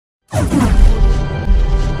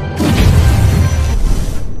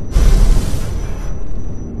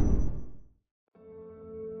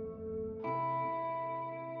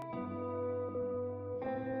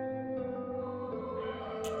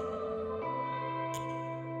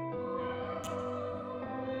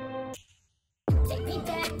Take me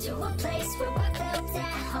back to a place where I felt at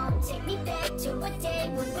home. Take me back to a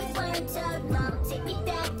day when we weren't alone. Take me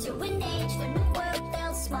back to an age when the world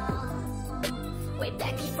felt small. Way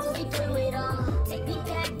back before we blew it all. Take me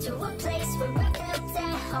back to a place where I felt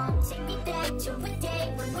at home. Take me back to a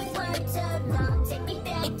day when we weren't alone. Take me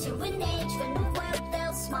back to an age when the world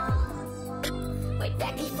felt small. Way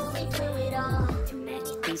back before we blew it all. Too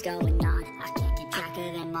many things going on, I can't keep track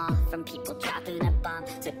of them all. From people dropping a bomb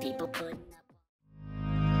to people putting up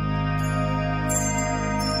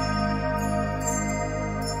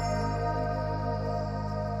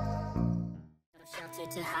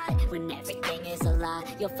shelter to hide when everything is a lie.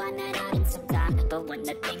 You'll find that out in some time. But when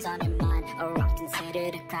the things on your mind are all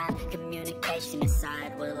considered a crime, communication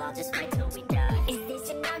aside, we'll all just wait till we die. Is this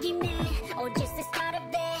an argument or just the start of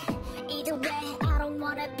it? Either way, I don't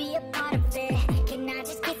wanna be a part of it. Can I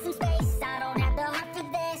just get some space? I don't have the heart for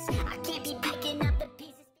this. I can't be picking up the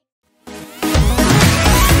pieces.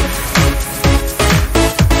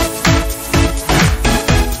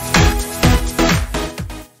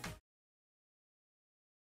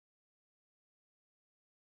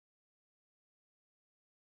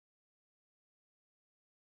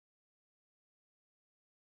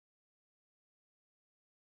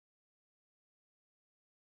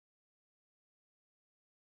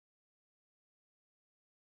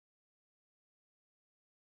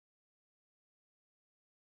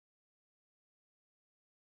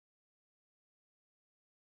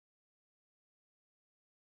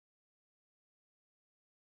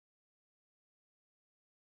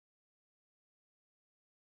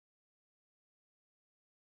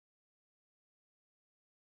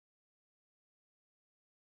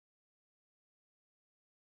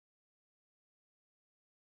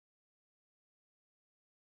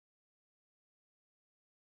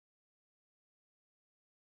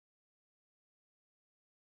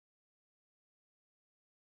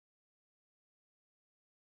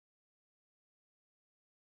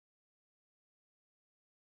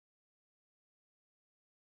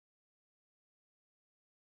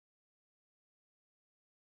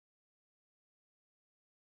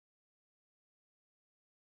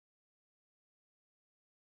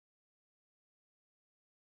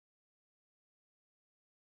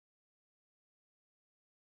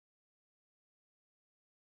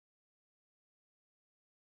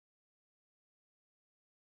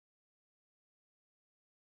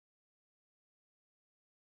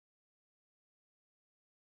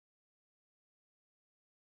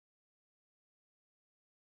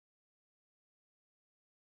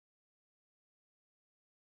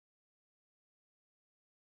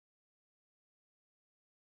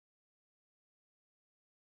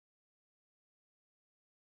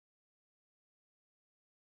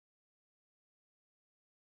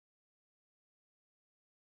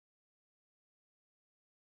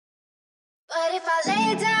 But if I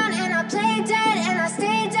lay down and I play dead and I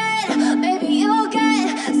stay dead, maybe you'll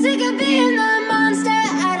get sick of being the monster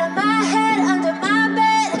out of my head, under my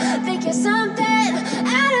bed. Think you're something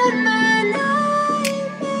out of my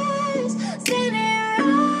nightmares, standing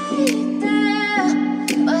right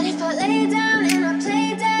there. But if I lay down and I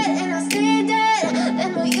play dead and I stay dead,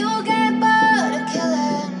 then will you get bored of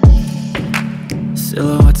killing me?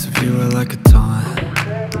 Silhouettes of you are like a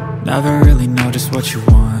taunt. Never really know just what you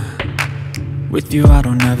want. With you I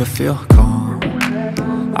don't ever feel calm.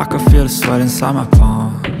 I can feel the sweat inside my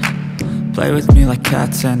palms. Play with me like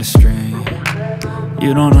cats and a string.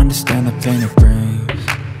 You don't understand the pain it brings.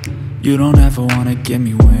 You don't ever wanna give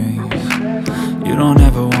me wings. You don't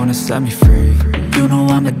ever wanna set me free. You know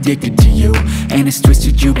I'm addicted to you, and it's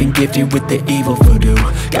twisted, you've been gifted with the evil voodoo.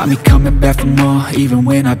 Got me coming back for more, even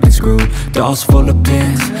when I've been screwed. Dolls full of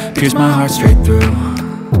pins, pierce my heart straight through.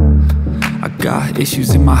 I got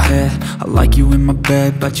issues in my head, I like you in my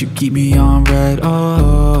bed, but you keep me on red.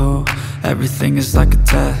 Oh, everything is like a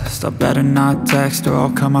test. I better not text or I'll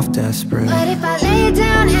come off desperate. But if I lay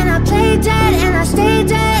down and I play dead and I stay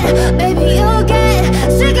dead, maybe you'll get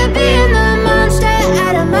sick of being the monster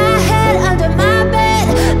out of my head, under my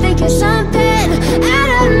bed. Think you're something out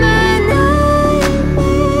of my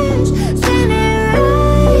nightmares, standing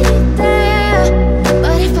right there.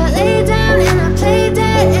 But if I lay down and I play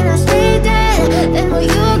dead and I stay dead, then will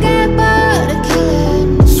you get bored of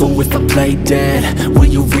killing me? So if I play dead, will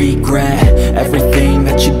you regret everything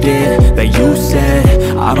that you did, that you said?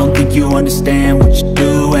 I don't think you understand what you're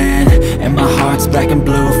doing, and my heart's black and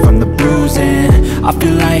blue from the bruising. I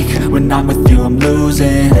feel like when I'm with you I'm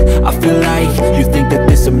losing. I feel like you think that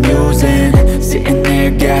this amusing, sitting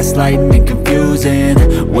there gaslighting and confusing.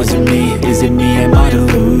 Was it me? Is it me? Am I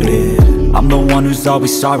deluded? I'm the one one who's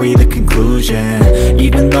always sorry, the conclusion.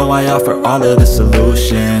 Even though I offer all of the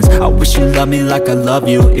solutions, I wish you loved me like I love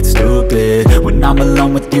you, it's stupid. When I'm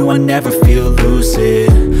alone with you I never feel lucid.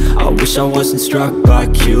 I wish I wasn't struck by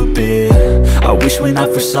Cupid. I wish when I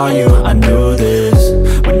first saw you I knew this.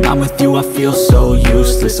 When I'm with you I feel so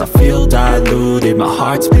useless, I feel diluted, my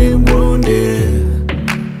heart's been wounded.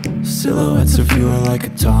 Silhouettes of you are like a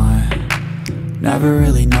taunt, never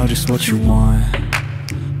really know just what you want.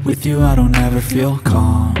 With you I don't ever feel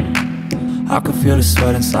calm, I can feel the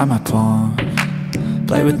sweat inside my palms.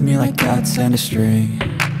 Play with me like cats and a string,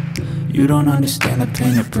 you don't understand the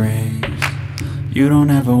pain it brings. You don't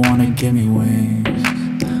ever wanna give me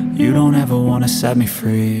wings, you don't ever wanna set me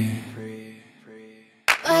free.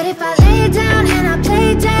 But if I lay down and I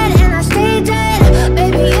play dead and I stay dead,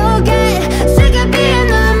 baby you'll get